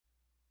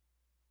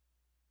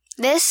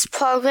This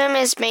program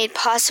is made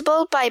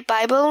possible by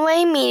Bible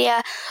Way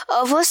Media,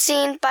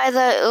 overseen by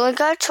the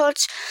Oologah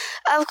Church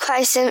of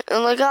Christ in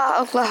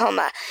Oologah,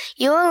 Oklahoma.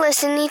 You are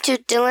listening to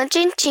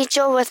Diligent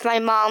Teacher with my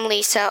mom,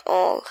 Lisa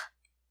Earl.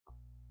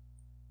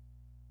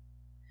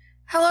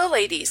 Hello,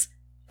 ladies.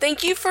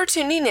 Thank you for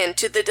tuning in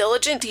to the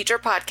Diligent Teacher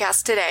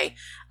podcast today.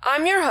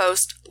 I'm your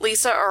host,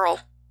 Lisa Earl.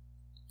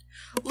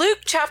 Luke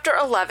chapter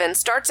 11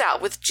 starts out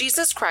with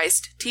Jesus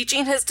Christ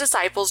teaching his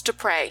disciples to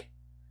pray.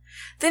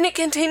 Then it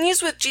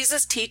continues with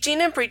Jesus teaching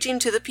and preaching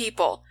to the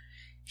people.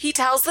 He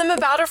tells them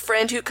about a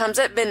friend who comes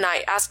at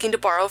midnight asking to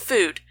borrow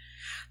food.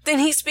 Then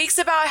he speaks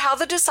about how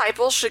the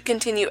disciples should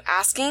continue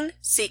asking,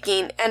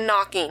 seeking, and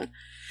knocking.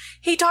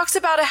 He talks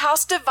about a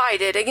house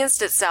divided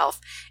against itself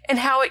and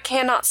how it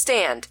cannot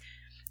stand.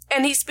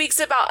 And he speaks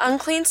about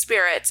unclean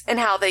spirits and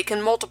how they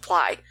can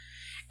multiply.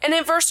 And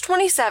in verse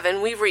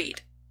 27 we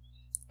read,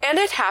 "And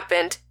it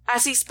happened,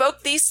 as he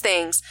spoke these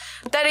things,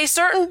 that a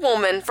certain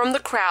woman from the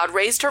crowd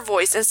raised her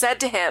voice and said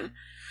to him,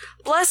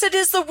 'Blessed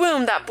is the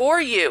womb that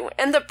bore you,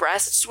 and the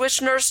breasts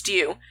which nursed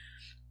you.'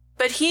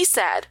 But he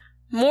said,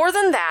 'More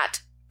than that,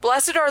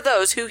 blessed are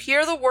those who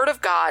hear the word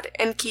of God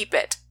and keep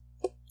it.'"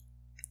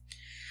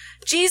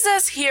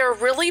 Jesus here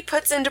really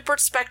puts into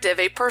perspective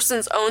a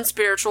person's own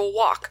spiritual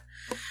walk.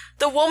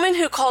 The woman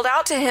who called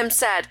out to him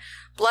said,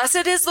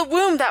 "Blessed is the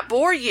womb that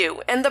bore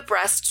you, and the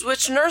breasts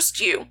which nursed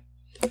you."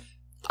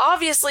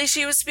 Obviously,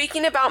 she was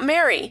speaking about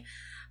Mary,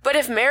 but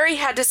if Mary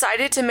had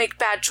decided to make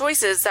bad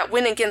choices that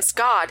went against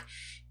God,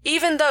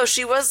 even though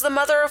she was the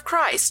mother of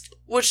Christ,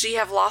 would she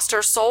have lost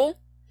her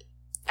soul?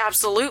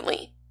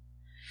 Absolutely.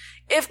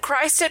 If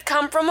Christ had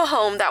come from a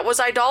home that was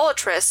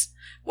idolatrous,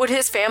 would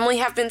his family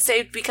have been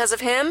saved because of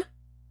him?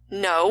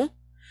 No.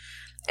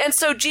 And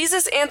so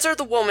Jesus answered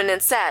the woman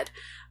and said,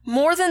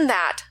 "More than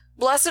that,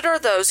 blessed are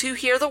those who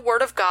hear the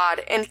word of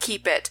God and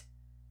keep it."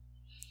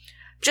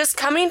 Just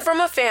coming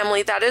from a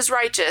family that is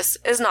righteous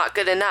is not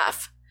good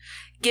enough.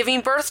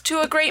 Giving birth to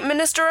a great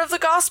minister of the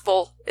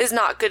gospel is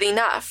not good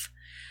enough.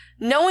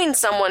 Knowing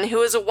someone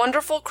who is a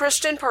wonderful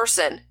Christian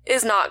person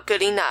is not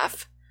good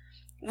enough.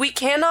 We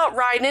cannot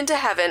ride into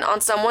heaven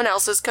on someone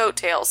else's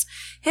coattails,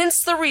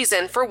 hence the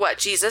reason for what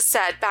Jesus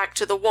said back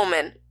to the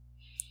woman.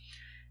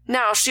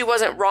 Now, she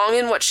wasn't wrong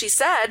in what she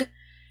said.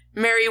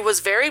 Mary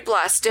was very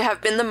blessed to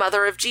have been the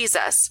mother of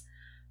Jesus.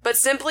 But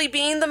simply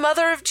being the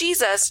mother of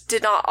Jesus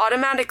did not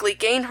automatically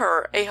gain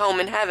her a home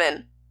in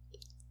heaven.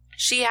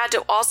 She had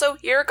to also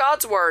hear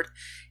God's word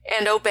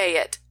and obey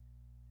it.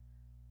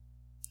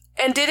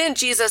 And didn't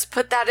Jesus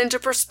put that into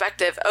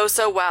perspective oh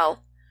so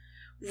well?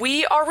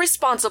 We are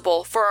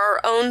responsible for our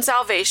own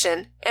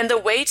salvation, and the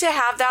way to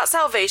have that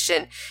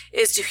salvation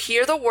is to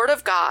hear the word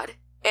of God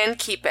and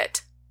keep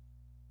it.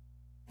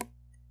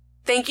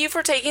 Thank you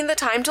for taking the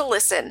time to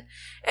listen,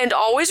 and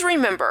always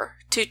remember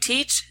to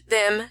teach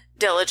them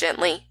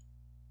diligently.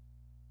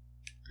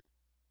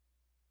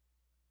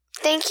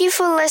 Thank you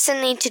for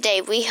listening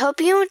today. We hope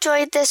you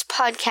enjoyed this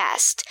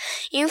podcast.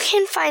 You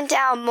can find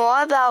out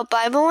more about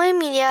Bible Way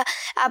Media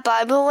at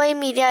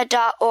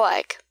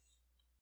BibleWayMedia.org.